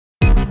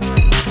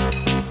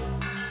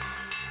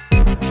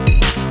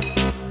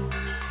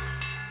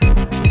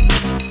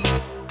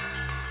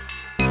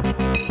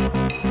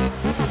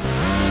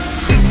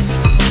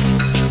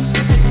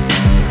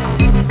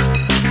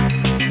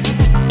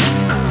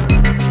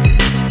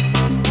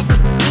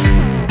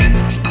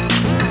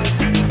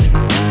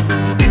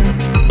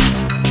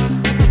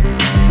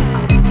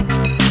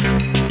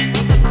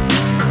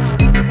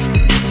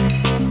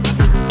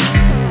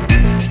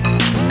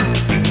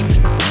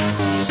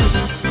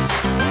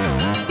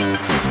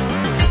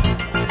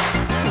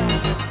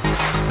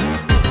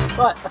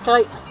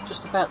Okay,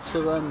 just about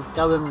to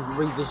go and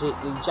revisit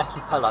the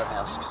Pallo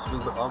house, because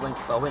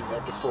I went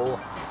there before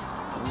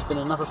and there's been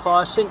another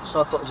fire since,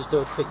 so I thought I'd just do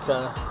a quick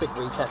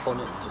recap on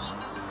it, just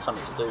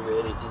something to do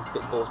really, a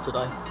bit bored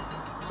today.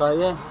 So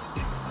yeah,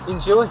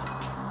 enjoy.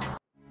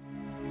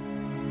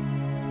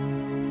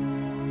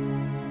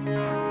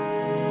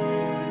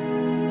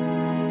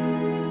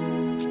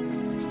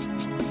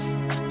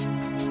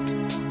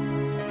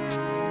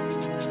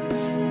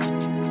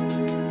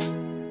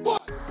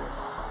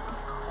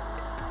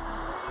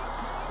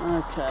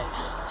 Okay,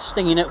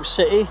 stinging little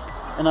city,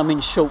 and I'm in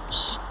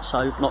shorts,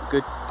 so not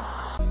good.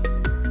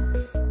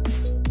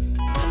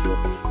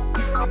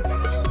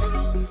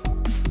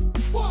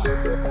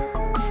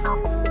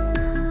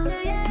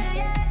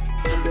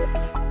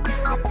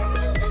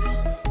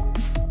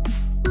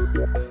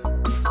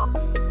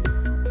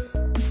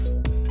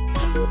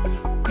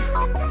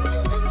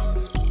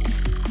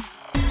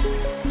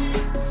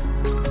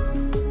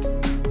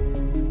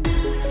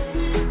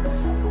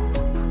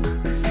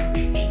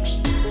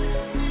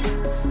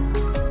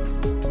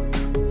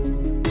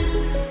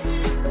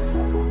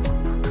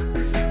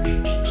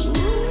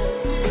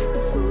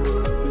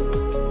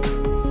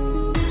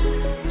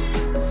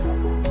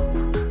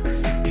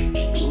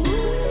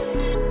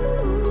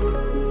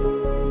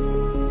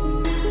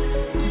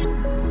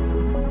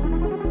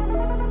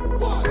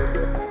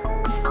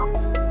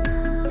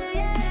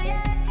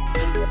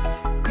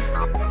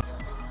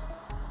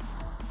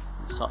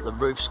 Like the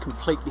roof's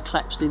completely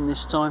collapsed in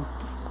this time.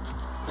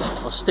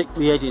 I'll stick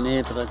my head in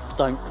here, but I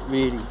don't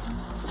really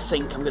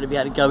think I'm going to be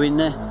able to go in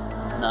there.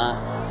 Nah,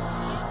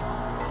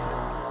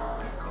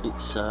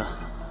 it's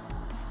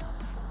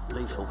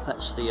lethal.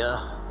 That's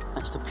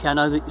the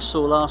piano that you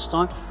saw last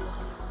time.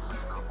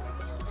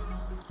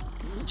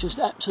 It just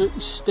absolutely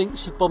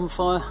stinks of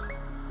bonfire.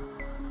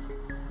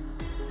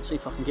 Let's see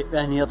if I can get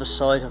round the other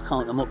side. I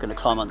can't. I'm not going to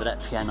climb under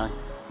that piano.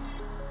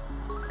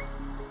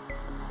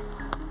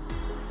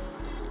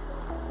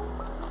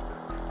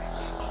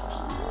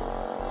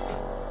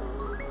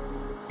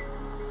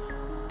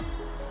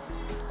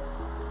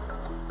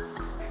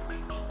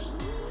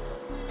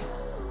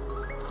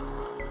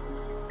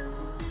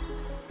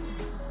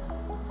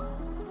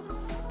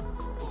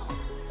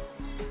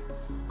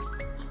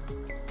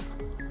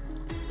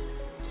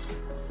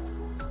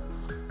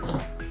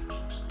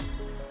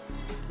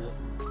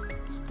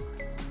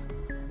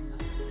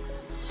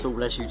 It's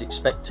all as you'd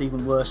expect,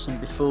 even worse than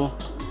before.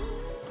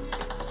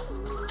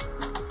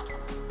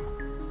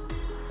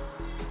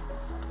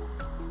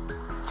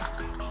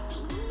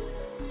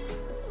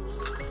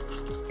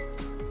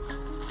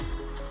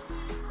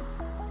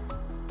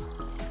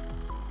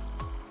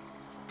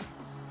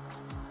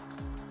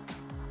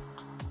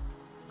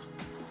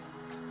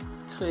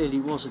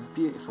 Clearly was a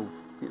beautiful,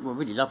 well,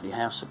 really lovely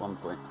house at one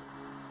point.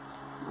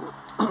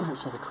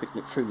 Let's have a quick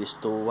look through this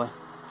doorway.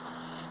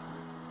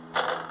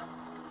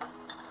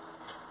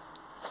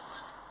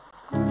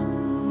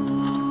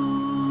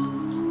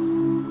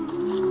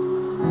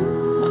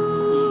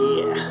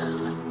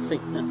 I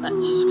think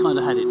that's kind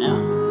of had it now.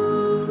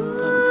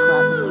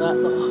 Crap for that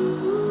lot.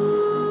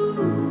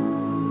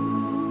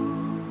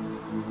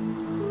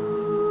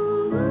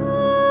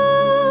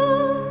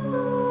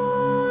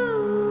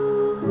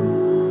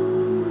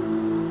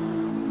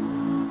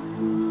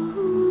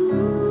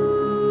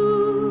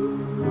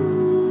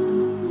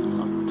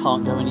 I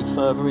can't go any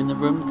further in the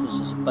room because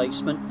there's a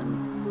basement, and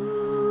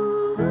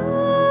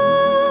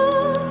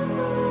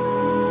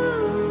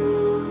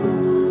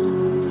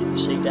you can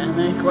see down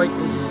there, great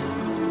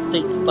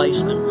deep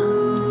basement.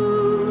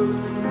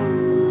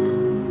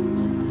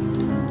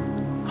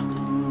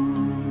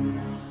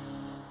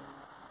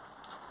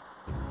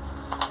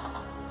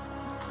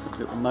 A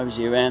little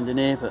mosey around in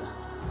here, but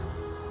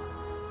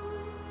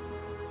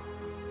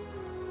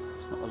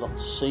there's not a lot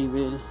to see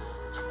really.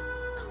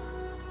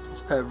 There's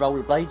a pair of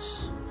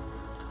rollerblades.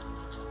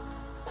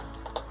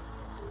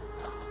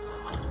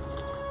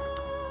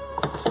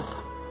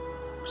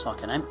 Looks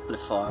like an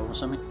amplifier or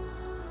something.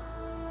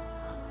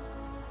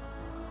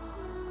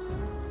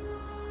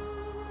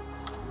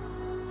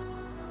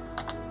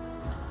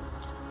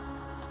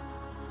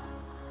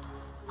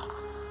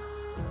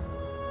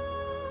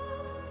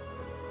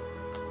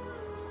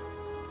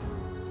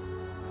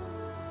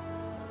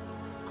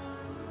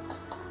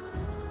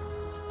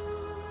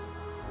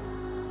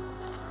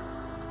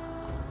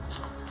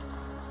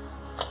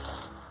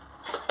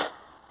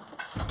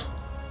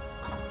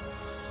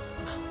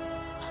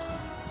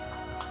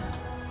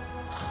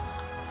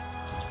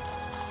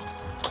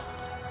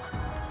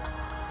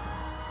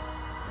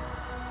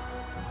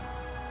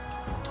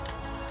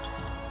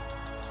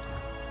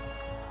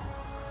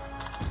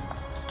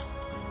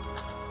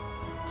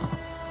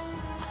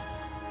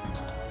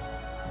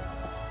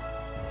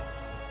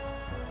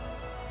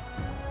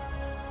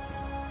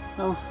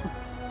 Oh.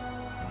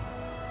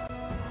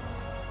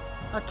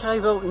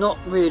 Okay, well, not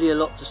really a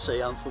lot to see,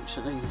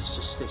 unfortunately. It's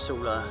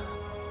all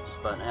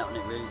just burnt out on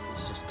it, really.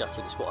 It's just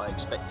gutted. It's what I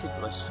expected,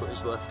 but I just thought it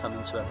was worth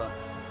coming to have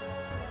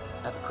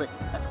a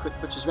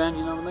quick butcher's round.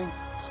 You know what I mean?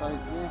 So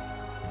yeah,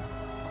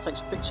 I take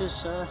some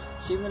pictures,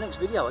 see you in the next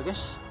video I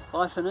guess.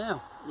 Bye for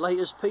now.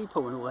 Laters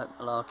people and all that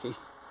malarkey.